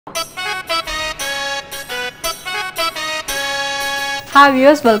Hi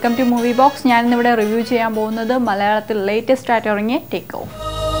viewers, welcome to Movie Box. ഞാൻ ഇന്നിവിടെ review ചെയ്യാൻ പോകുന്നത് മലയാളത്തിൽ ലേറ്റസ്റ്റ് ആയിട്ട് ഇറങ്ങിയ ടേക്ക് ഓഫ്.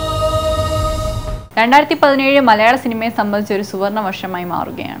 2017 മലയാള സിനിമയെ സംബന്ധിച്ച് ഒരു സുവർണ്ണ വർഷമായി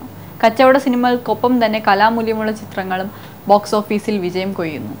മാറുകയാണ്. കച്ചവട സിനിമകൾക്കൊപ്പം തന്നെ കലാമൂല്യമുള്ള ചിത്രങ്ങളും ബോക്സ് ഓഫീസിൽ വിജയം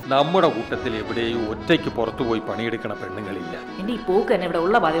കൊയ്യുന്നു. നമ്മുടെ കൂട്ടത്തിൽ എവിടെയും ഒറ്റയ്ക്ക് പുറത്തുപോയി പണിയെടുക്കണ പെണ്ണുങ്ങളില്ല. എന്റെ ഈ പോക്ക് തന്നെ ഇവിടെ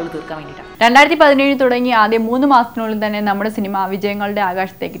ഉള്ള ബാധകൾ തീർക്കാൻ വേണ്ടിയിട്ടാണ്. 2017 തുടങ്ങി ആദ്യ 3 മാസത്തിനുള്ളിൽ തന്നെ നമ്മുടെ സിനിമ വിജയങ്ങളുടെ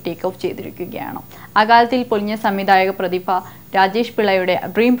ആകാശത്തേക്ക് ടേക്ക് ഓഫ് ചെയ്തിരിക്കുകയാണ്. അകാലത്തിൽ പൊളിഞ്ഞ സംവിധായക പ്രതിഭ രാജേഷ് പിള്ളയുടെ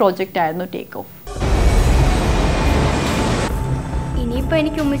ഡ്രീം പ്രോജക്റ്റ് ആയിരുന്നു ടേക്ക് ഓഫ്. ഇനിയിപ്പോ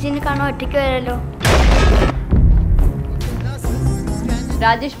എനിക്ക് ഉമ്മച്ചിനെ കാണാൻ ഒറ്റയ്ക്ക് വരാലോ.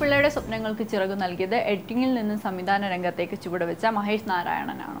 രാജേഷ് പിള്ളയുടെ സ്വപ്നങ്ങൾക്ക് ചിറകു നൽകിയത് എഡിറ്റിംഗിൽ നിന്ന് സംവിധാന രംഗത്തേക്ക് ചുവടുവെച്ച മഹേഷ്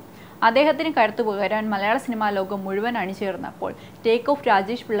നാരായണനാണ്. അദ്ദേഹത്തിന് കരുത്തു പകരാൻ മലയാള സിനിമാ ലോകം മുഴുവൻ അണിചേർന്നപ്പോൾ ടേക്ക് ഓഫ്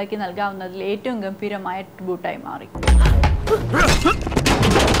രാജേഷ് പിള്ളയ്ക്ക് നൽകാവുന്നതിൽ ഏറ്റവും ഗംഭീരമായ ട്രിബ്യൂട്ടായി മാറി.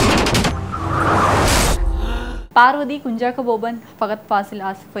 പാർവതി, കുഞ്ചാക്കോ ബോബൻ, ഫഹദ് ഫാസിൽ,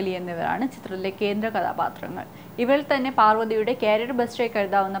 ആസിഫ് അലി എന്നിവരാണ് ചിത്രത്തിലെ കേന്ദ്ര കഥാപാത്രങ്ങൾ. ഇവരിൽ തന്നെ പാർവതിയുടെ കാരിയർ ബെസ്റ്റായി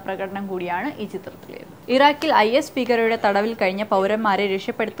കരുതാവുന്ന പ്രകടനം കൂടിയാണ് ഈ ചിത്രത്തിലേത്. ഇറാഖിൽ IS ഭീകരരുടെ തടവിൽ കഴിഞ്ഞ പൗരന്മാരെ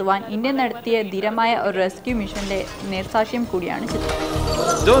രക്ഷപ്പെടുത്തുവാൻ ഇന്ത്യ നടത്തിയ ധീരമായ ഒരു റെസ്ക്യൂ മിഷന്റെ നേർസാക്ഷ്യം കൂടിയാണ് ചിത്രം.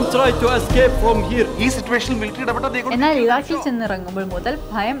 എന്നാൽ ഇറാഖിൽ ചെന്നിറങ്ങുമ്പോൾ മുതൽ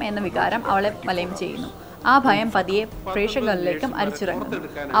ഭയം എന്ന വികാരം അവളെ വലയം ചെയ്യുന്നു. ആ ഭയം പതിയെ പ്രേക്ഷകരിലേക്കും അരിച്ചിറങ്ങുന്നു.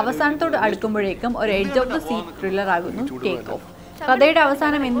 അവസാനത്തോട് അടുക്കുമ്പോഴേക്കും ഒരു edge of the seat thriller ആകുന്നു ടേക്ക് ഓഫ്. കഥയുടെ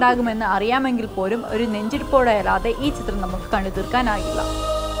അവസാനം എന്താകുമെന്ന് അറിയാമെങ്കിൽ പോലും ഒരു നെഞ്ചിടിപ്പോടെ അല്ലാതെ ഈ ചിത്രം നമുക്ക് കണ്ടു തീർക്കാനാകില്ല.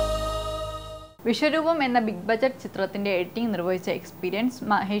 വിശ്വരൂപം എന്ന ബിഗ് ബജറ്റ് ചിത്രത്തിന്റെ എഡിറ്റിംഗ് നിർവഹിച്ച എക്സ്പീരിയൻസ്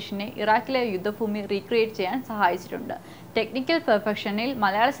മഹേഷിനെ ഇറാഖിലെ യുദ്ധഭൂമി റീക്രിയേറ്റ് ചെയ്യാൻ സഹായിച്ചിട്ടുണ്ട്. ടെക്നിക്കൽ പെർഫെക്ഷനിൽ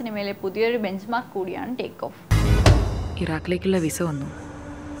മലയാള സിനിമയിലെ പുതിയൊരു ബെഞ്ച് മാർക്ക് കൂടിയാണ് ടേക്ക് ഓഫ്. ഇറാഖിലേക്കുള്ള വിസ വന്നു.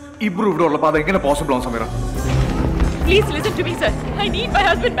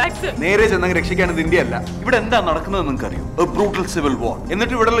 നേരെ ചെന്നങ്ങ് രക്ഷിക്കാനത് ഇന്ത്യ അല്ല. ഇവിടെ എന്താ നടക്കുന്നത് നിങ്ങൾക്ക് അറിയോ? ബ്രൂട്ടൽ സിവിൽ വാർ.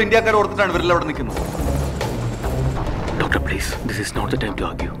 എന്നിട്ട് ഇവിടെയുള്ള ഇന്ത്യക്കാരെ ഓർത്തിട്ടാണ് ഇവരെല്ലാം അവിടെ നിൽക്കുന്നത്.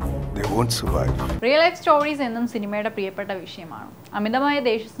 റിയൽ ലൈഫ് സ്റ്റോറീസ് എന്നും സിനിമയുടെ പ്രിയപ്പെട്ട വിഷയമാണ്. അമിതമായ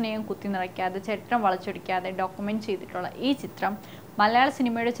ദേശസ്നേഹം കുത്തി നിറയ്ക്കാതെ ചരിത്രം വളച്ചൊടിക്കാതെ ഡോക്യുമെന്റ് ചെയ്തിട്ടുള്ള ഈ ചിത്രം മലയാള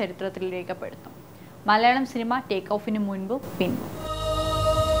സിനിമയുടെ ചരിത്രത്തിൽ രേഖപ്പെടുത്തും. മലയാളം സിനിമ ടേക്ക് ഓഫിന് മുൻപും പിൻപും.